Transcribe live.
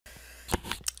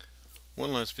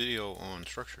One last video on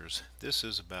structures. This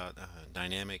is about a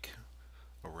dynamic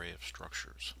array of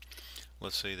structures.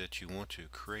 Let's say that you want to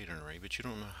create an array, but you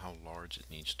don't know how large it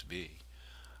needs to be.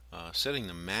 Setting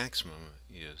the maximum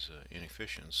is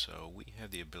inefficient, so we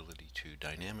have the ability to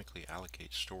dynamically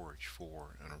allocate storage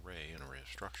for an array of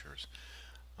structures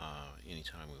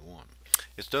anytime we want.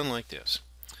 It's done like this.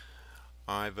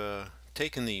 I've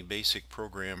taken the basic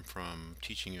program from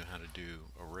teaching you how to do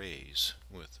arrays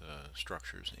with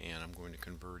structures, and I'm going to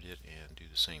convert it and do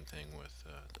the same thing with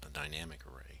a dynamic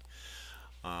array.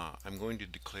 I'm going to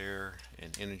declare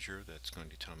an integer that's going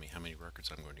to tell me how many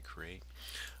records I'm going to create.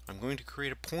 I'm going to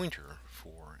create a pointer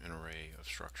for an array of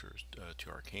structures to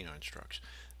our canine structs.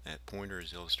 That pointer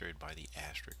is illustrated by the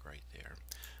asterisk right there.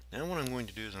 Now what I'm going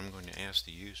to do is I'm going to ask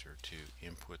the user to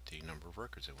input the number of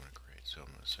records they want to create. So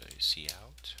I'm going to say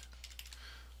cout.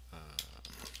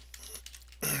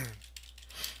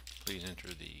 Please enter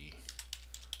the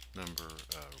number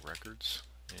of records,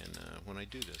 and when I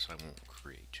do this I won't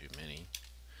create too many,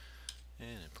 and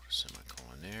then put a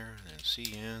semicolon there, and then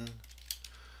cn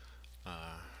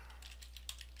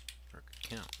record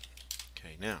count.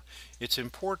 Okay, now it's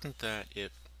important that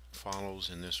it follows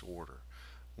in this order.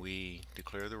 We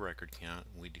declare the record count,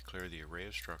 we declare the array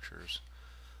of structures,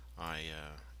 I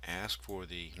ask for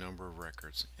the number of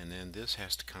records, and then this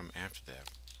has to come after that.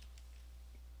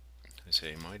 I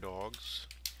say my dogs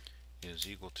is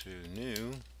equal to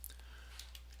new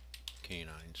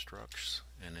canine structs,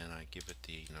 and then I give it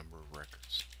the number of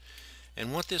records.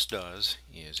 And what this does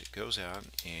is it goes out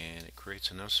and it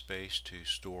creates enough space to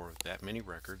store that many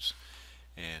records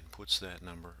and puts that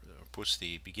number, puts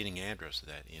the beginning address of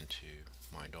that into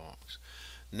my dogs.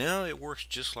 Now it works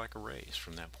just like arrays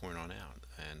from that point on out,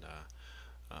 and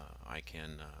I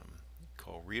can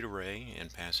call read array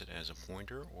and pass it as a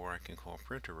pointer, or I can call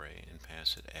print array and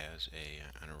pass it as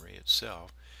an array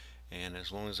itself. And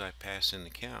as long as I pass in the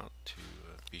count to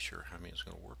be sure how many it's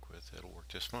going to work with, it'll work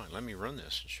just fine. Let me run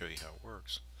this and show you how it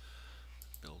works.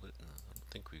 Build it. I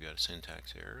don't think we've got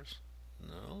syntax errors.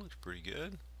 No, looks pretty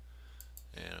good.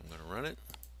 And I'm going to run it.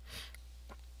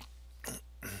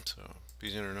 So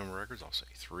please enter number of records. I'll say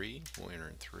 3. We'll enter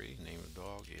in 3. Name of the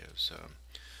dog is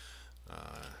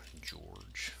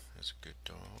George. That's a good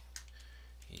dog.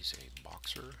 He's a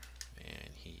boxer, and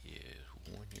he is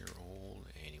 1 year old,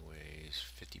 and he weighs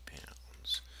 50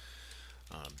 pounds.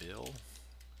 Bill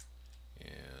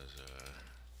is a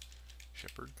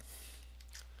shepherd.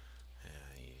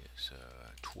 He is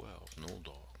 12, an old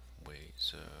dog,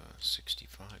 weighs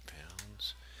 65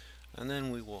 pounds. And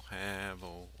then we will have,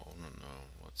 oh no,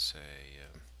 let's say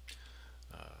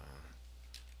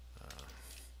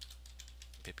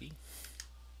Pippi.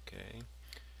 Okay,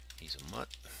 he's a mutt,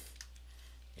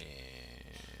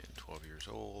 and 12 years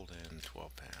old and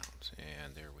 12 pounds,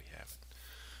 and there we have it.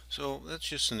 So that's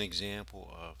just an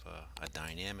example of a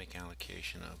dynamic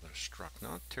allocation of a struct.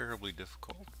 Not terribly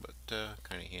difficult, but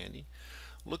kind of handy.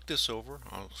 Look this over.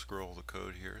 I'll scroll the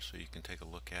code here so you can take a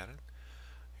look at it.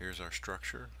 Here's our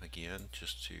structure again,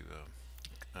 just to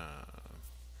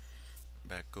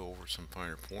go over some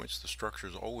finer points. The structure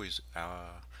is always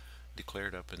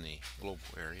declared up in the global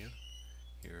area.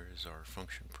 Here is our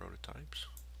function prototypes.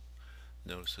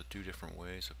 Notice the two different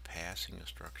ways of passing a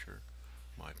structure,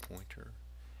 my pointer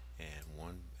and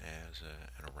one as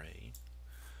an array.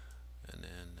 And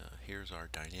then here's our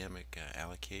dynamic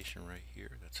allocation right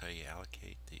here. That's how you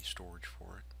allocate the storage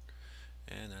for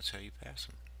it, and that's how you pass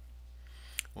them.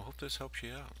 Well, hope this helps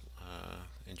you out.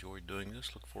 Enjoyed doing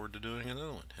this. Look forward to doing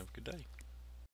another one. Have a good day.